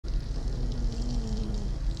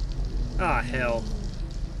Ah, hell.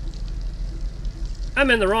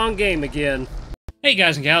 I'm in the wrong game again. Hey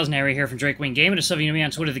guys and gals, Nary here from Drake Wing Gaming. Just so you know me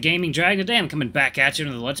on Twitter, The Gaming Dragon. Today I'm coming back at you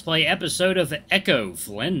in the Let's Play episode of Echo,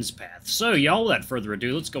 Flynn's Path. So y'all, without further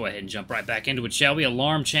ado, let's go ahead and jump right back into it, shall we?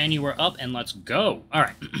 Alarm Chan, you are up, and let's go.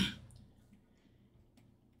 Alright.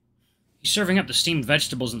 He's serving up the steamed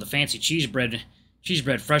vegetables and the fancy cheese bread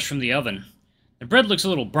fresh from the oven. The bread looks a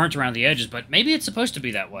little burnt around the edges, but maybe it's supposed to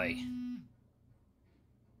be that way.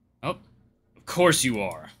 Oh, of course you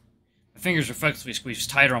are. My fingers reflexively squeeze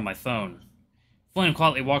tighter on my phone. Flynn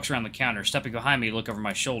quietly walks around the counter, stepping behind me to look over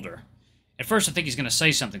my shoulder. At first I think he's going to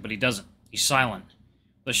say something, but he doesn't. He's silent.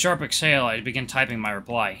 With a sharp exhale, I begin typing my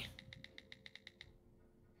reply.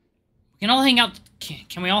 Can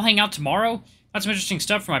we all hang out tomorrow? Got some interesting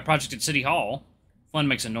stuff for my project at City Hall. Flynn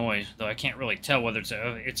makes a noise, though I can't really tell whether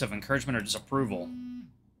it's of encouragement or disapproval.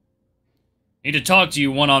 Need to talk to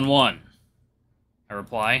you one-on-one, I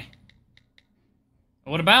reply.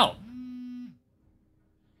 What about?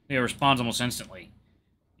 Leo responds almost instantly.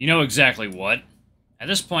 You know exactly what. At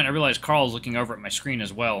this point, I realize Carl is looking over at my screen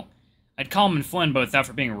as well. I'd call him and Flynn both out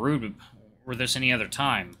for being rude were this any other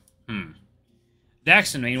time.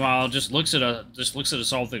 Daxton, meanwhile, just looks at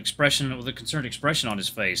us all with a concerned expression on his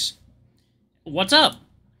face. What's up?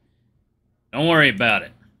 Don't worry about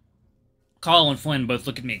it. Carl and Flynn both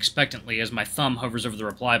look at me expectantly as my thumb hovers over the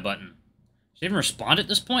reply button. Should I even respond at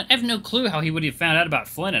this point? I have no clue how he would have found out about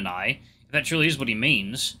Flynn and I, if that truly is what he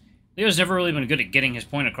means. Leo's never really been good at getting his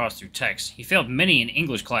point across through text. He failed many in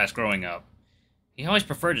English class growing up. He always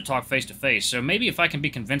preferred to talk face-to-face, so maybe if I can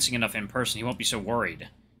be convincing enough in person, he won't be so worried.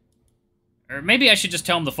 Or maybe I should just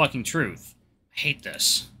tell him the fucking truth. I hate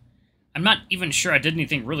this. I'm not even sure I did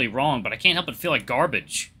anything really wrong, but I can't help but feel like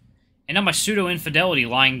garbage. And now my pseudo-infidelity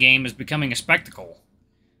lying game is becoming a spectacle.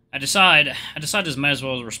 I decide I might as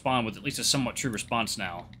well respond with at least a somewhat true response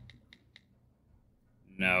now.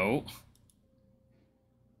 No.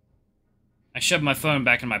 I shove my phone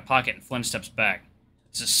back in my pocket and Flynn steps back.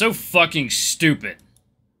 This is so fucking stupid.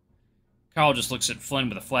 Carl just looks at Flynn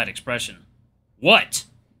with a flat expression. What?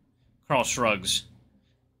 Carl shrugs.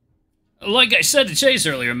 Like I said to Chase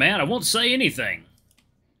earlier, man, I won't say anything.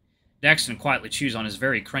 Daxton quietly chews on his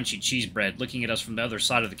very crunchy cheese bread, looking at us from the other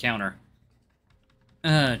side of the counter.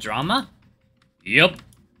 Drama? Yup.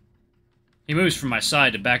 He moves from my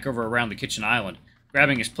side to back over around the kitchen island,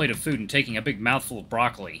 grabbing his plate of food and taking a big mouthful of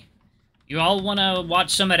broccoli. You all want to watch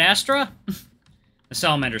some at Astra? The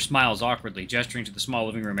salamander smiles awkwardly, gesturing to the small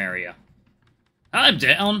living room area. I'm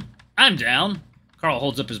down. I'm down. Carl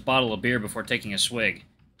holds up his bottle of beer before taking a swig.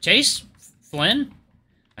 Chase? Flynn?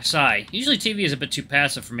 I sigh. Usually TV is a bit too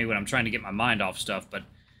passive for me when I'm trying to get my mind off stuff, but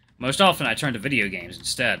most often I turn to video games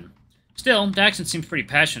instead. Still, Daxton seems pretty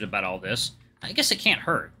passionate about all this. I guess it can't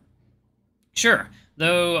hurt. Sure,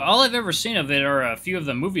 though all I've ever seen of it are a few of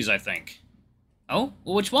the movies, I think. Oh?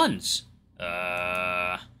 Well, which ones?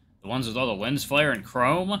 The ones with all the lens flare and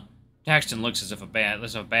chrome? Daxton looks as if a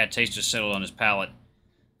bad taste just settled on his palate.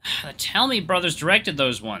 The Tell Me brothers directed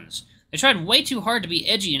those ones. They tried way too hard to be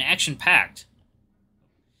edgy and action-packed.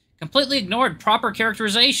 Completely ignored proper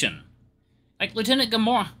characterization. Like Lieutenant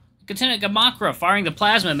Gamakra firing the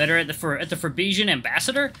plasma emitter at the Ferbesian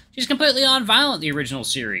ambassador? She's completely non-violent in the original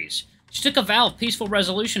series. She took a vow of peaceful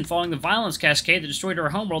resolution following the violence cascade that destroyed her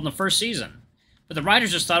homeworld in the first season. But the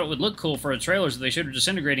writers just thought it would look cool for a trailer, so they showed her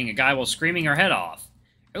disintegrating a guy while screaming her head off.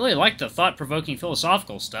 I really liked the thought-provoking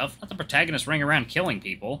philosophical stuff, not the protagonist running around killing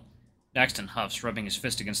people. Daxton huffs, rubbing his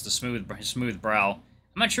fist against his smooth brow.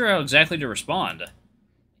 I'm not sure how exactly to respond.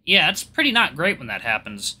 Yeah, it's pretty not great when that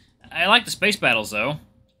happens. I like the space battles, though.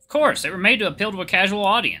 Of course, they were made to appeal to a casual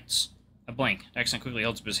audience. I blink. Daxton quickly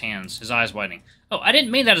holds up his hands, his eyes widening. Oh, I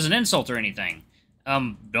didn't mean that as an insult or anything.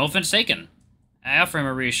 No offense taken. I offer him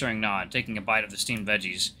a reassuring nod, taking a bite of the steamed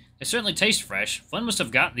veggies. They certainly taste fresh. Flynn must have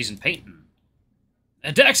gotten these in Peyton.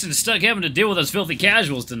 Daxton's stuck having to deal with us filthy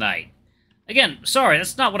casuals tonight. Again, sorry,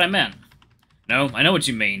 that's not what I meant. No, I know what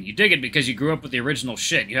you mean. You dig it because you grew up with the original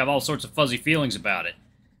shit. You have all sorts of fuzzy feelings about it.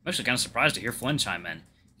 I'm actually kind of surprised to hear Flynn chime in.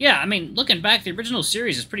 Yeah, I mean, looking back, the original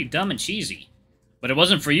series is pretty dumb and cheesy. But it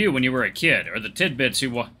wasn't for you when you were a kid, or the tidbits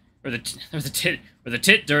who or the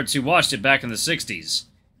tit dirts who watched it back in the 60s.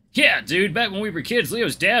 Yeah, dude, back when we were kids,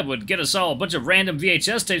 Leo's dad would get us all a bunch of random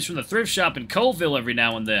VHS tapes from the thrift shop in Colville every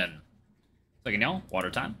now and then. Second, y'all, water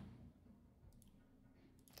time.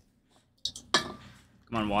 Come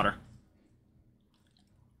on, water.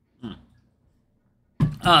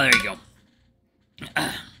 Oh, there you go.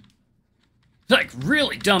 Like,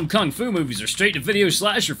 really dumb kung fu movies are straight-to-video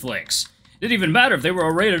slasher flicks. Didn't even matter if they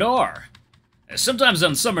were rated R. Sometimes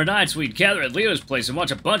on summer nights, we'd gather at Leo's place and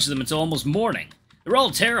watch a bunch of them until almost morning. They were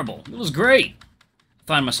all terrible. It was great. I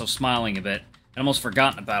find myself smiling a bit, and almost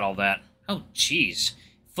forgotten about all that. Oh, jeez.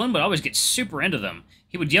 Flynn would always get super into them.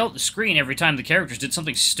 He would yell at the screen every time the characters did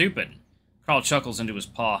something stupid. Carl chuckles into his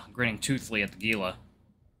paw, grinning toothfully at the Gila.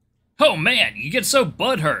 Oh man, you get so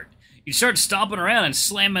butthurt. You'd start stomping around and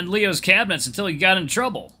slamming Leo's cabinets until you got in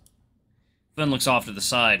trouble. Flynn looks off to the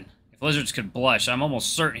side. If lizards could blush, I'm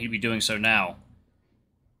almost certain he'd be doing so now.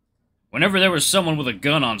 Whenever there was someone with a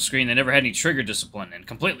gun on screen, they never had any trigger discipline and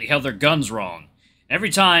completely held their guns wrong. Every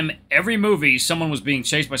time, every movie, someone was being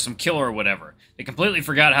chased by some killer or whatever, they completely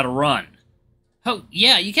forgot how to run. Oh,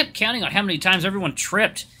 yeah, you kept counting on how many times everyone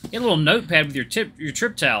tripped. You had a little notepad with your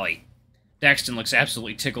trip tally. Daxton looks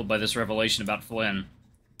absolutely tickled by this revelation about Flynn.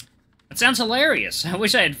 That sounds hilarious. I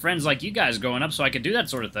wish I had friends like you guys growing up so I could do that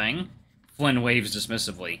sort of thing. Flynn waves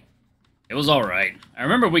dismissively. It was alright. I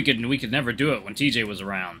remember we could never do it when TJ was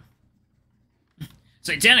around.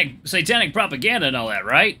 Satanic propaganda and all that,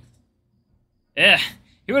 right? Yeah,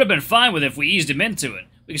 he would have been fine with it if we eased him into it.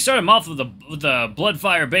 We could start him off with the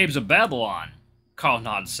Bloodfire Babes of Babylon. Carl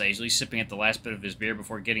nods sagely, sipping at the last bit of his beer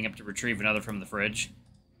before getting up to retrieve another from the fridge.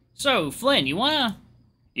 So, Flynn, you wanna...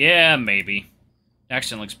 Yeah, maybe.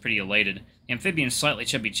 Daxton looks pretty elated. The amphibian's slightly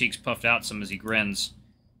chubby cheeks puffed out some as he grins.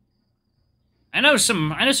 I know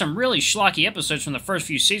some really schlocky episodes from the first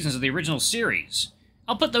few seasons of the original series.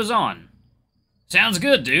 I'll put those on. Sounds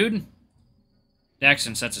good, dude.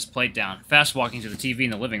 Daxton sets his plate down, fast walking to the TV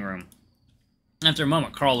in the living room. After a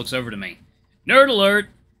moment, Carl looks over to me. Nerd alert!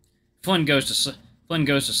 Flynn goes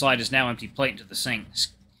to slide his now empty plate into the sink,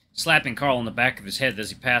 slapping Carl on the back of his head as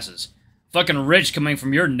he passes. Fucking rich coming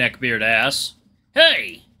from your neckbeard ass.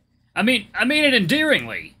 Hey! I mean it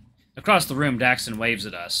endearingly. Across the room, Daxton waves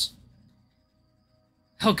at us.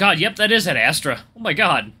 Oh god, yep, that is Ad Astra. Oh my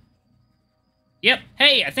god. Yep,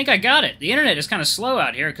 hey, I think I got it. The internet is kind of slow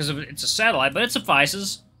out here because it's a satellite, but it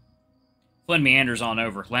suffices. Flynn meanders on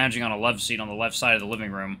over, lounging on a love seat on the left side of the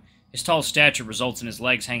living room. His tall stature results in his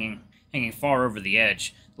legs hanging far over the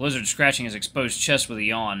edge, the lizard scratching his exposed chest with a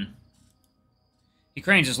yawn. He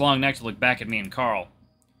cranes his long neck to look back at me and Carl.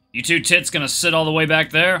 You two tits gonna sit all the way back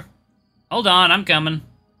there? Hold on, I'm coming.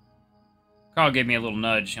 Carl gave me a little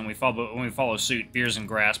nudge, and when we follow suit, beers and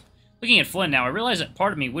grasp. Looking at Flynn now, I realize that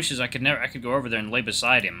part of me wishes I could go over there and lay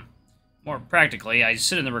beside him. More practically, I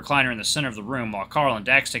sit in the recliner in the center of the room while Carl and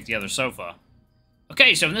Dax take the other sofa.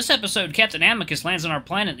 Okay, so in this episode, Captain Amicus lands on our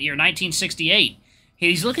planet in the year 1968.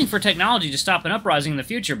 He's looking for technology to stop an uprising in the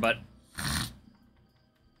future, but...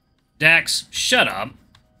 Dax, shut up.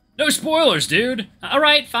 No spoilers, dude!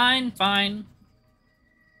 Alright, fine.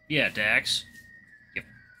 Yeah, Dax. You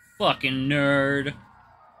fucking nerd.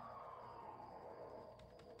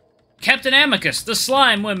 Captain Amicus, the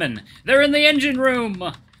slime women! They're in the engine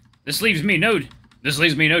room! This leaves me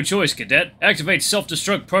no choice, Cadet. Activate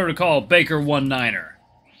self-destruct protocol Baker 19er.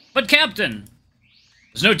 But Captain!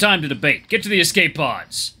 There's no time to debate. Get to the escape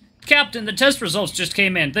pods. Captain, the test results just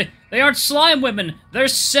came in. They aren't slime women. They're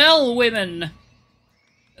cell women.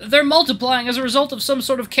 They're multiplying as a result of some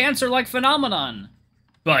sort of cancer-like phenomenon.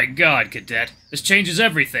 By God, Cadet. This changes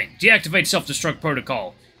everything. Deactivate self-destruct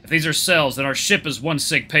protocol. If these are cells, then our ship is one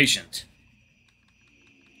sick patient.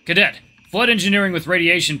 Cadet, flood engineering with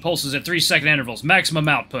radiation pulses at 3-second intervals. Maximum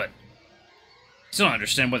output. Still don't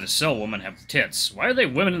understand why the cell women have tits. Why are they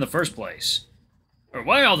women in the first place? Or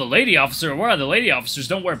why are the lady officers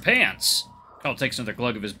don't wear pants? Carl takes another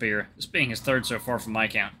glug of his beer, this being his third so far from my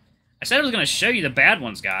count. I said I was going to show you the bad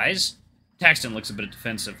ones, guys. Daxton looks a bit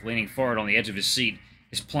defensive, leaning forward on the edge of his seat,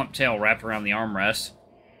 his plump tail wrapped around the armrest.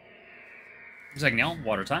 He's like, no,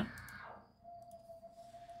 water time.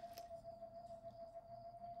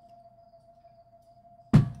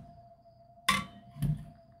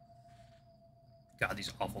 God,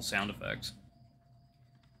 these awful sound effects.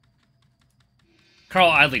 Carl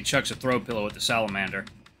idly chucks a throw pillow at the salamander.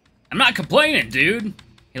 I'm not complaining, dude!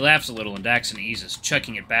 He laughs a little and Daxton eases,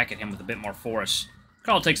 chucking it back at him with a bit more force.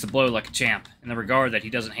 Carl takes the blow like a champ, in the regard that he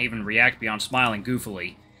doesn't even react beyond smiling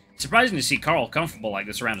goofily. It's surprising to see Carl comfortable like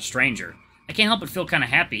this around a stranger. I can't help but feel kind of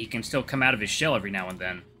happy he can still come out of his shell every now and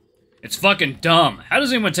then. It's fucking dumb. How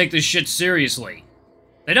does anyone take this shit seriously?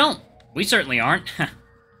 They don't. We certainly aren't.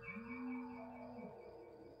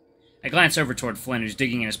 I glance over toward Flynn, who's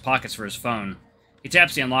digging in his pockets for his phone. He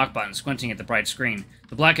taps the unlock button, squinting at the bright screen.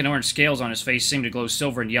 The black and orange scales on his face seem to glow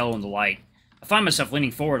silver and yellow in the light. I find myself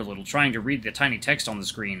leaning forward a little, trying to read the tiny text on the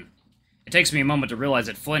screen. It takes me a moment to realize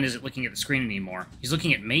that Flynn isn't looking at the screen anymore. He's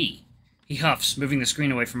looking at me. He huffs, moving the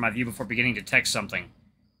screen away from my view before beginning to text something.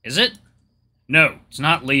 Is it? No, it's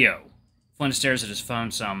not Leo. Flynn stares at his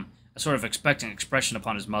phone some, a sort of expectant expression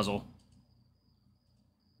upon his muzzle.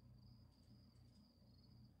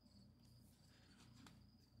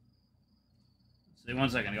 See, 1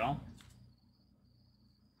 second, y'all.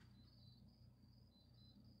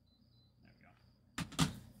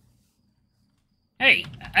 Hey,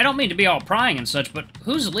 I don't mean to be all prying and such, but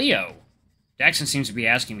who's Leo? Daxton seems to be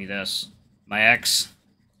asking me this. My ex.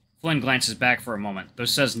 Flynn glances back for a moment, though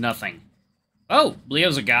says nothing. Oh,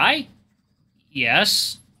 Leo's a guy?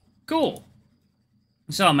 Yes. Cool.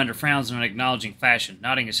 He saw him under frowns in an acknowledging fashion,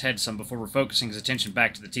 nodding his head some before refocusing his attention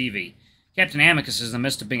back to the TV. Captain Amicus is in the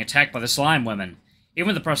midst of being attacked by the slime women.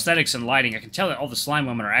 Even with the prosthetics and lighting, I can tell that all the slime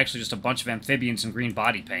women are actually just a bunch of amphibians in green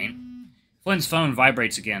body paint. Flynn's phone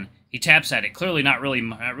vibrates again. He taps at it, clearly not really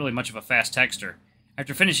much of a fast texter.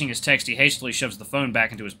 After finishing his text, he hastily shoves the phone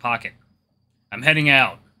back into his pocket. I'm heading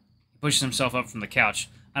out. He pushes himself up from the couch,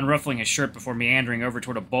 unruffling his shirt before meandering over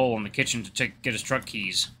toward a bowl in the kitchen to get his truck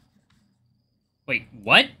keys. Wait,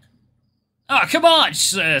 what? Oh, come on,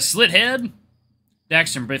 slithead!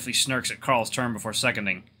 Daxton briefly smirks at Carl's turn before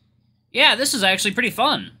seconding. Yeah, this is actually pretty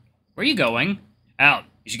fun. Where are you going? Out.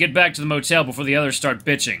 You should get back to the motel before the others start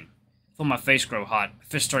bitching. I feel my face grow hot, my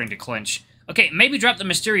fist starting to clench. Okay, maybe drop the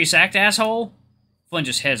mysterious act, asshole? Flynn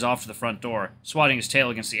just heads off to the front door, swatting his tail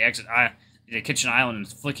against the kitchen island and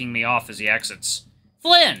flicking me off as he exits.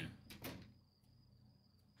 Flynn!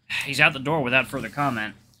 He's out the door without further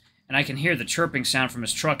comment, and I can hear the chirping sound from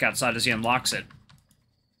his truck outside as he unlocks it.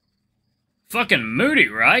 Fucking moody,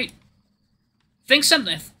 right?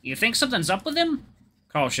 You think something's up with him?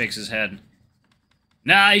 Carl shakes his head.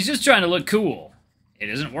 Nah, he's just trying to look cool. It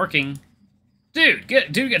isn't working. Dude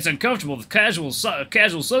gets uncomfortable with casual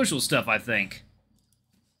social stuff, I think.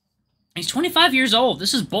 He's 25 years old.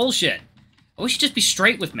 This is bullshit. I wish he'd just be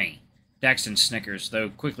straight with me. Daxton snickers, though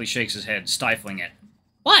quickly shakes his head, stifling it.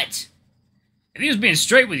 What? If he was being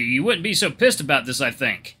straight with you, you wouldn't be so pissed about this, I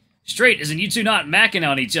think. Straight isn't you two not macking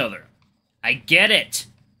on each other. I get it.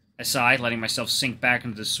 I sigh, letting myself sink back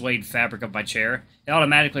into the suede fabric of my chair,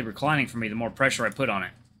 automatically reclining for me the more pressure I put on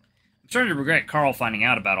it. I'm starting to regret Carl finding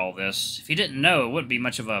out about all this. If he didn't know, it wouldn't be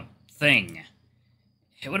much of a thing.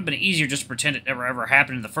 It would have been easier just to pretend it never ever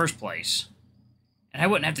happened in the first place. And I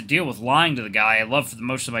wouldn't have to deal with lying to the guy I loved for the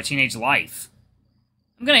most of my teenage life.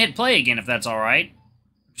 I'm gonna hit play again if that's alright.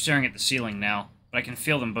 I'm staring at the ceiling now, but I can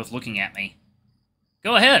feel them both looking at me.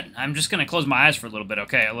 Go ahead. I'm just gonna close my eyes for a little bit,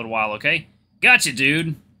 okay? A little while, okay? Gotcha,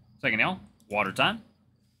 dude. Second, y'all. Water time.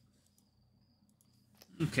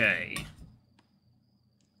 Okay.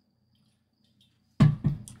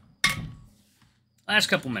 Last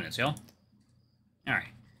couple minutes, y'all. Alright.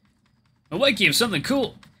 I'll wake you if something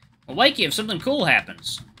cool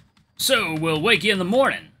happens. So, we'll wake you in the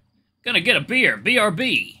morning. Gonna get a beer.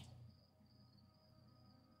 BRB.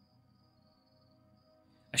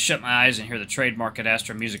 I shut my eyes and hear the trademark Ad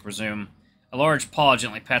Astra music resume. A large paw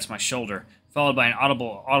gently pats my shoulder, followed by an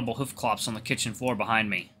audible hoof clops on the kitchen floor behind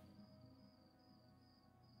me.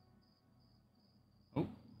 Oh,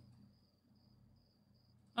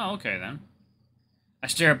 okay then. I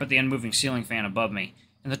stare up at the unmoving ceiling fan above me.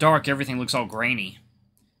 In the dark, everything looks all grainy.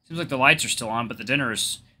 Seems like the lights are still on, but the dimmer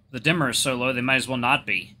is so low they might as well not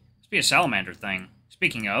be. Must be a salamander thing.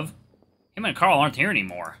 Speaking of, him and Carl aren't here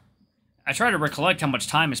anymore. I try to recollect how much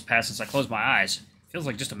time has passed since I closed my eyes. Feels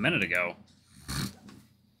like just a minute ago.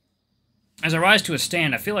 As I rise to a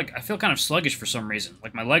stand, I feel kind of sluggish for some reason,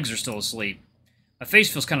 like my legs are still asleep. My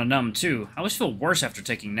face feels kind of numb, too. I always feel worse after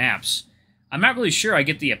taking naps. I'm not really sure I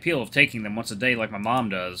get the appeal of taking them once a day like my mom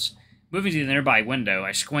does. Moving to the nearby window,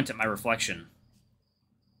 I squint at my reflection.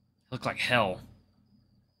 I look like hell.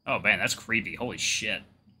 Oh, man, that's creepy. Holy shit.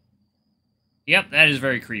 Yep, that is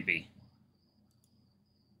very creepy.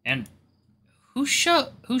 And who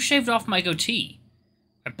shaved off my goatee?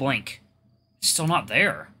 I blink. It's still not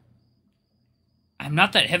there. I'm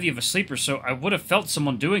not that heavy of a sleeper, so I would have felt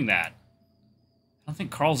someone doing that. I don't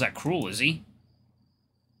think Carl's that cruel, is he?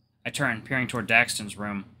 I turn, peering toward Daxton's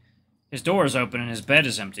room. His door is open and his bed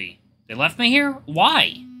is empty. They left me here?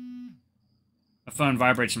 Why? My phone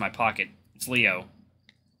vibrates in my pocket. It's Leo.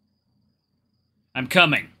 I'm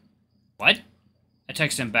coming. What? I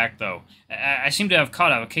text him back, though. I seem to have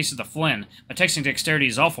caught a case of the Flynn. My texting dexterity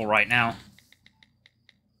is awful right now.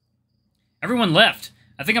 Everyone left.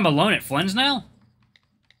 I think I'm alone at Flynn's now?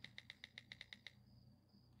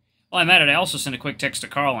 While I'm at it, I also send a quick text to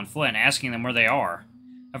Carl and Flynn, asking them where they are.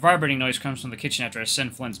 A vibrating noise comes from the kitchen after I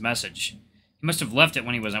send Flynn's message. He must have left it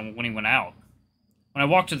when he went out. When I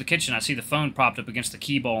walk to the kitchen, I see the phone propped up against the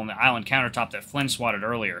key bowl on the island countertop that Flynn swatted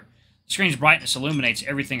earlier. The screen's brightness illuminates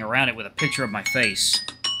everything around it with a picture of my face.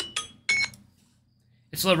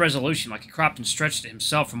 It's low resolution, like he cropped and stretched it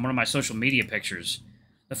himself from one of my social media pictures.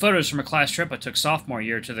 The photos from a class trip I took sophomore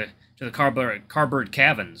year to the Carbird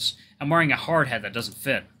Caverns. I'm wearing a hard hat that doesn't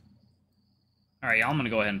fit. Alright, y'all, I'm going to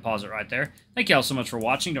go ahead and pause it right there. Thank you all so much for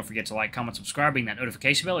watching. Don't forget to like, comment, subscribe, ring that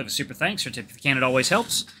notification bell. Leave a super thanks or tip if you can. It always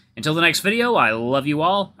helps. Until the next video, I love you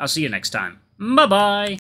all. I'll see you next time. Bye-bye!